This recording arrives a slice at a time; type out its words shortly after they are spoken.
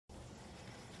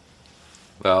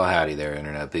Well, howdy there,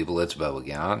 Internet people. It's Bo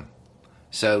again.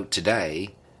 So,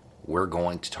 today, we're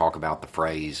going to talk about the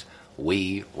phrase,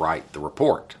 we write the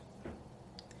report.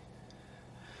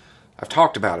 I've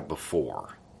talked about it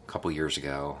before. A couple years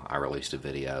ago, I released a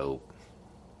video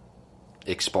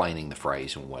explaining the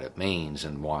phrase and what it means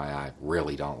and why I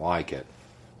really don't like it.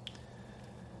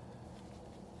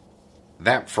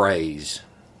 That phrase,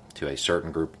 to a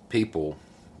certain group of people,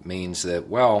 means that,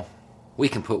 well, we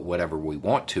can put whatever we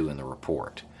want to in the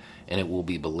report, and it will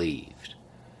be believed,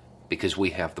 because we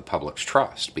have the public's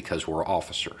trust, because we're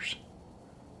officers.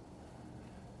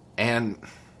 And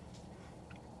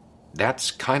that's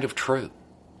kind of true.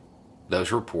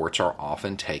 Those reports are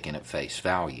often taken at face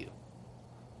value,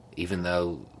 even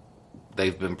though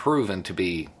they've been proven to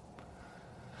be,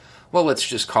 well, let's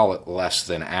just call it less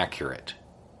than accurate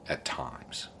at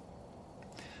times.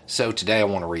 So today I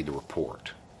want to read the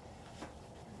report.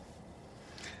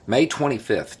 May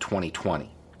 25th,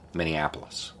 2020,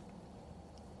 Minneapolis.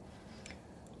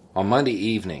 On Monday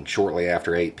evening, shortly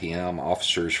after 8 p.m.,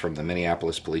 officers from the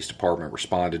Minneapolis Police Department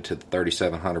responded to the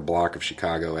 3700 block of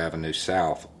Chicago Avenue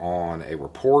South on a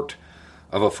report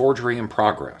of a forgery in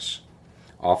progress.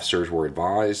 Officers were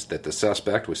advised that the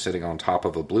suspect was sitting on top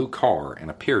of a blue car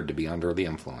and appeared to be under the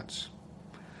influence.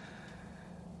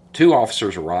 Two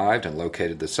officers arrived and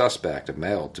located the suspect, a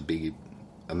male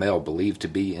believed to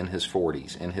be in his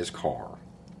 40s, in his car.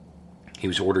 He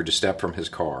was ordered to step from his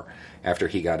car. After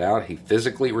he got out, he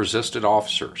physically resisted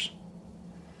officers.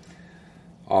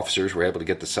 Officers were able to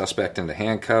get the suspect into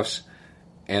handcuffs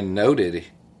and noted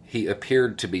he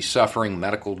appeared to be suffering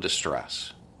medical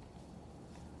distress.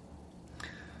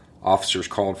 Officers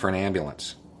called for an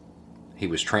ambulance. He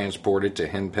was transported to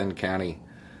Hennepin County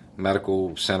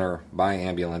Medical Center by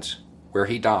ambulance, where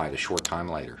he died a short time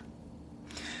later.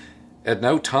 At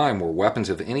no time were weapons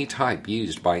of any type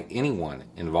used by anyone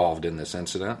involved in this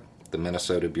incident. The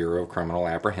Minnesota Bureau of Criminal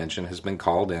Apprehension has been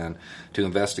called in to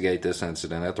investigate this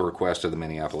incident at the request of the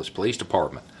Minneapolis Police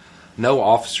Department. No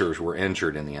officers were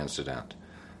injured in the incident.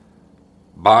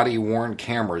 Body-worn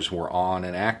cameras were on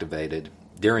and activated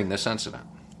during this incident.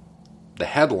 The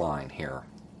headline here,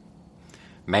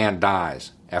 man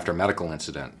dies after medical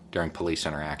incident during police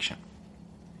interaction.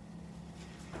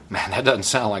 Man, that doesn't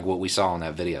sound like what we saw in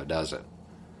that video, does it?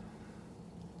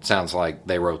 It sounds like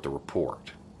they wrote the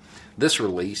report. This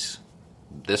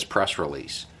press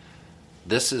release,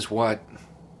 this is what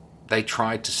they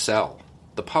tried to sell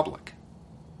the public.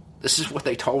 This is what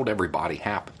they told everybody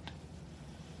happened.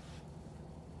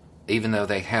 Even though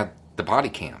they had the body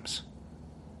cams.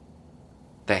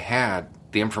 They had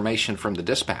the information from the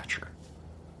dispatcher.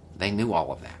 They knew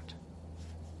all of that.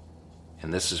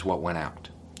 And this is what went out.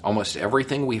 Almost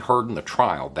everything we heard in the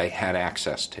trial, they had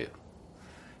access to.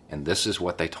 And this is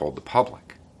what they told the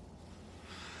public.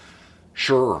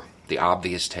 Sure, the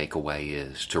obvious takeaway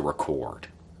is to record.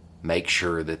 Make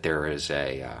sure that there is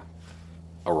a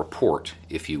report,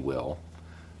 if you will,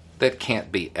 that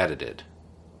can't be edited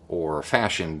or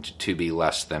fashioned to be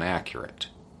less than accurate.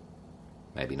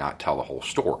 Maybe not tell the whole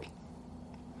story.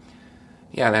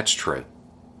 Yeah, that's true.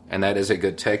 And that is a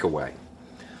good takeaway.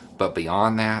 But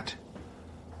beyond that,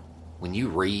 when you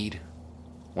read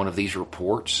one of these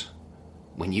reports,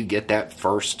 when you get that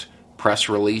first press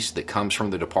release that comes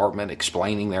from the department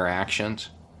explaining their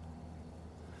actions,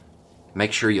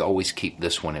 make sure you always keep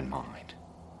this one in mind.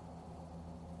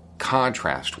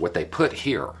 Contrast what they put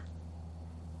here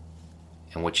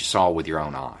and what you saw with your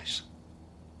own eyes.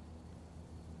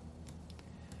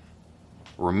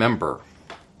 Remember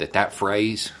that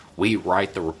phrase, we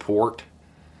write the report,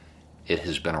 it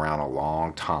has been around a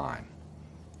long time.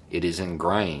 It is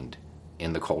ingrained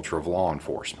in the culture of law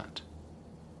enforcement.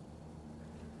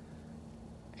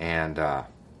 And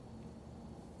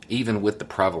even with the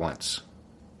prevalence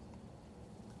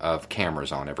of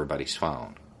cameras on everybody's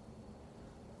phone,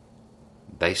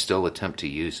 they still attempt to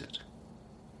use it.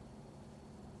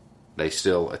 They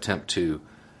still attempt to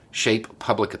shape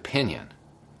public opinion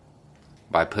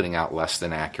by putting out less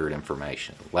than accurate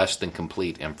information, less than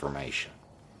complete information,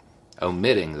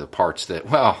 omitting the parts that,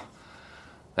 well,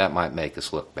 that might make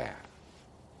us look bad.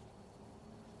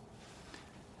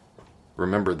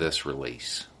 Remember this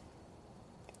release.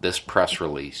 This press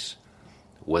release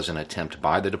was an attempt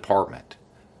by the department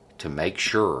to make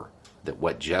sure that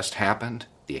what just happened,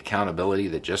 the accountability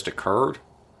that just occurred,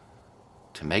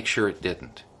 to make sure it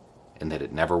didn't, and that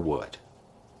it never would.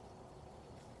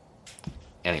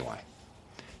 Anyway,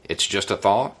 it's just a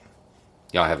thought.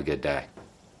 Y'all have a good day.